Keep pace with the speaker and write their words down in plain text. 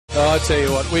I tell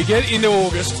you what, we get into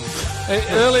August.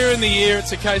 Earlier in the year,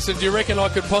 it's a case of, do you reckon I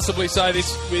could possibly say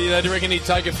this? Do you reckon he'd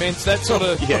take offence? That sort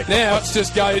of. Yeah. Now it's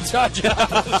just go touch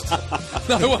it.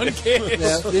 No one cares.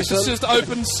 Now, It's just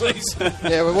open season.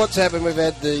 Now, with what's happened, we've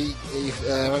had the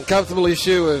uncomfortable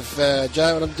issue of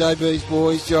JB's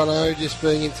boys, John O, just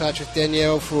being in touch with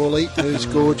Danielle Frawley, who's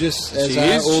gorgeous, as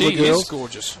are all the girls. She is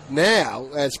gorgeous. Now,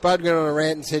 Spud went on a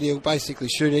rant and said he'll basically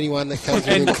shoot anyone that comes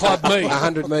And within club me.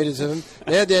 100 metres of him.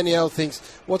 Now Danielle thinks,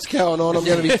 what's going on? I'm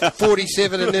going to be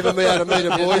 47 and never be able to meet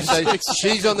a boy. So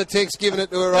she's on the text giving it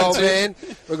to her old man.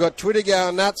 We've got Twitter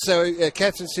going nuts. So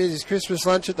Catherine says, is Christmas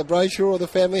lunch at the Brayshaw or the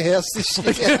family house this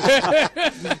year?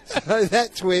 So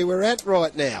that's where we're at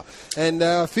right now. And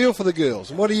I feel for the girls.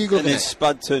 And what are you looking And then at?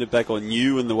 Spud turned it back on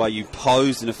you and the way you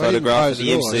posed in a photograph at the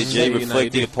MCG,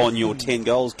 reflecting upon your 10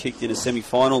 goals kicked in a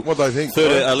semi-final. What they think?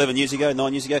 11 years ago,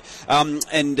 9 years ago.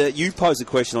 And you posed a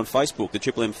question on Facebook, the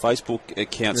Triple M Facebook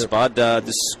account, Spud.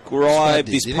 Describe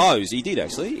this pose. He did,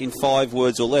 actually, in 5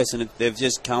 words or less, and they've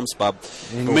just come, Spud.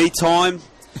 Me time.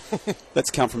 That's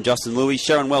come from Justin Louis.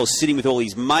 Sharon Wells sitting with all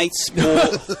his mates.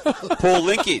 Paul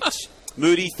Linkage.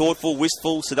 Moody, thoughtful,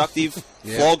 wistful, seductive,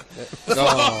 flog.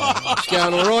 Oh, it's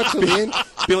going all right till the end.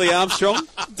 Billy Armstrong,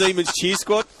 Demons Cheer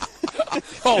Squad.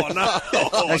 Oh, no.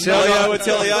 Leo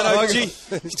Italiano.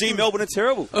 Gee, Melbourne are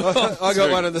terrible. I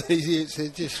got one of these here. It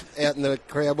said just out in the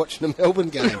crowd watching the Melbourne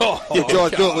game. You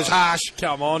guys thought it was harsh.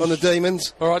 Come on. On the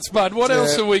Demons. All right, Spud, what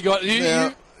else have we got?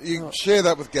 You share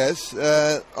that with Gaz.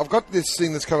 I've got this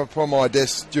thing that's come upon my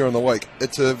desk during the week.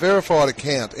 It's a verified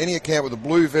account. Any account with a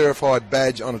blue verified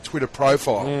badge on a Twitter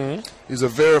profile is a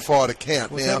verified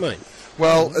account. What's that mean?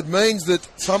 Well, it means that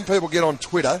some people get on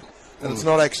Twitter and it's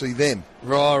not actually them.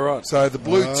 Right. So the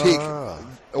blue tick,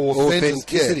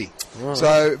 Authenticity. Right.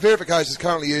 So verification is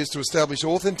currently used to establish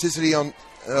authenticity on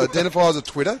identifiers of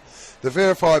Twitter. The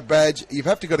verified badge, you've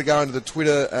got to go into the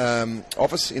Twitter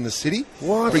office in the city.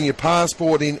 What? Bring your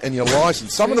passport in and your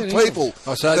licence. Some of the people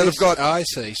that have got... I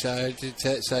see.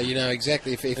 So you know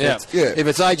exactly if Yeah. if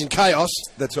it's Agent Chaos,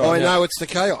 That's right. I know it's the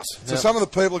Chaos. So some of the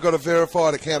people have got a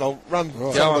verified account. I'll run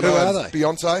some of Who the are names. they?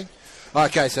 Beyonce,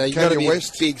 Okay, so you've got to Kanye be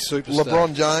West, a big superstar.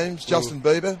 LeBron James, Justin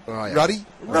Bieber, Oh, yeah.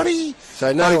 Ruddy,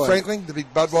 So no Buddy one- Franklin, the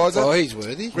big Budweiser, Oh, he's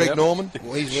worthy. Greg Norman,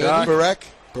 Well, he's Shark. worthy. Barack,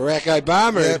 Barack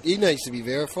Obama, Yeah. he needs to be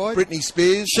verified. Britney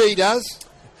Spears, She does.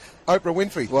 Oprah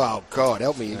Winfrey. Well, God,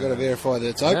 help me. You've got to verify that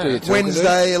it's Oprah. you're talking to.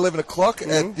 Wednesday, 11 o'clock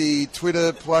at the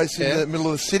Twitter place in Yeah. the middle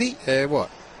of the city. What?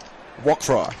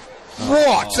 Wok-Fry.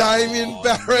 What? Damien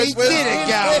Barrett. He didn't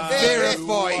go and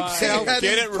verify himself. Get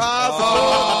Get it it and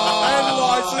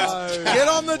license. Get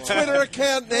on the Twitter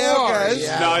account now, guys.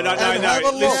 No. And have a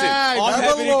look. Listen, Have I'm a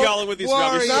happy to look. go on with this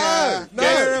rubbish. No.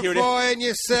 Verifying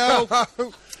yourself.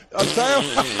 I'll tell you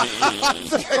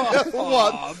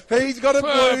what, he's got a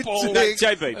Purple. blue No, tick.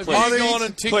 JB, Have please. you gone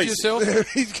and ticked Please. yourself?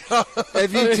 He's got,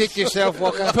 Have you ticked yourself,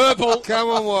 Walker? Purple. Come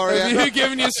on, Warrior. Have you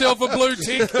given yourself a blue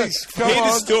tick? come Here's the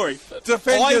on, story.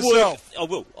 defend yourself. I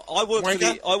will. I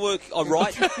Wanker. I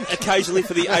write occasionally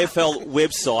for the AFL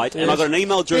website, and I got an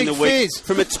email during Big the week fizz.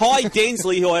 from a Ty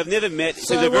Densley who I have never met. He's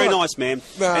a very what? nice man,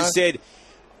 No. and said,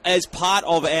 as part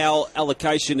of our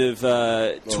allocation of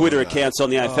Twitter accounts on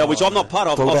the AFL, which I'm not part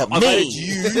of, I've added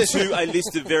you to a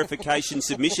list of verification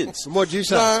submissions. And what'd you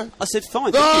say? No. I said,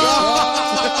 fine.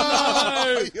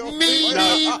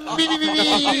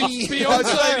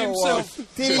 Beyonce himself.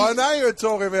 I know you were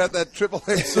talking about that Triple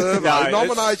M survey. No,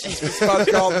 Nominations for Spud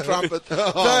Gold Trumpet.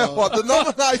 Tell you what, the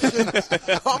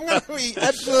nominations, I'm going to be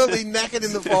absolutely knackered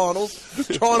in the finals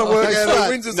trying to work out who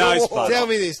wins this No, award. Spud. Tell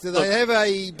me this: do they have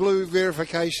a blue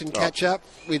verification catch up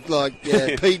with like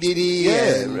P Diddy?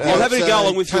 and I'm happy to go Beyonce,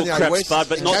 along with your Kanye crap, West, Spud,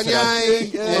 but not today.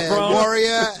 Kanye, LeBron.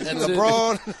 Warrior, and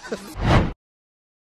LeBron.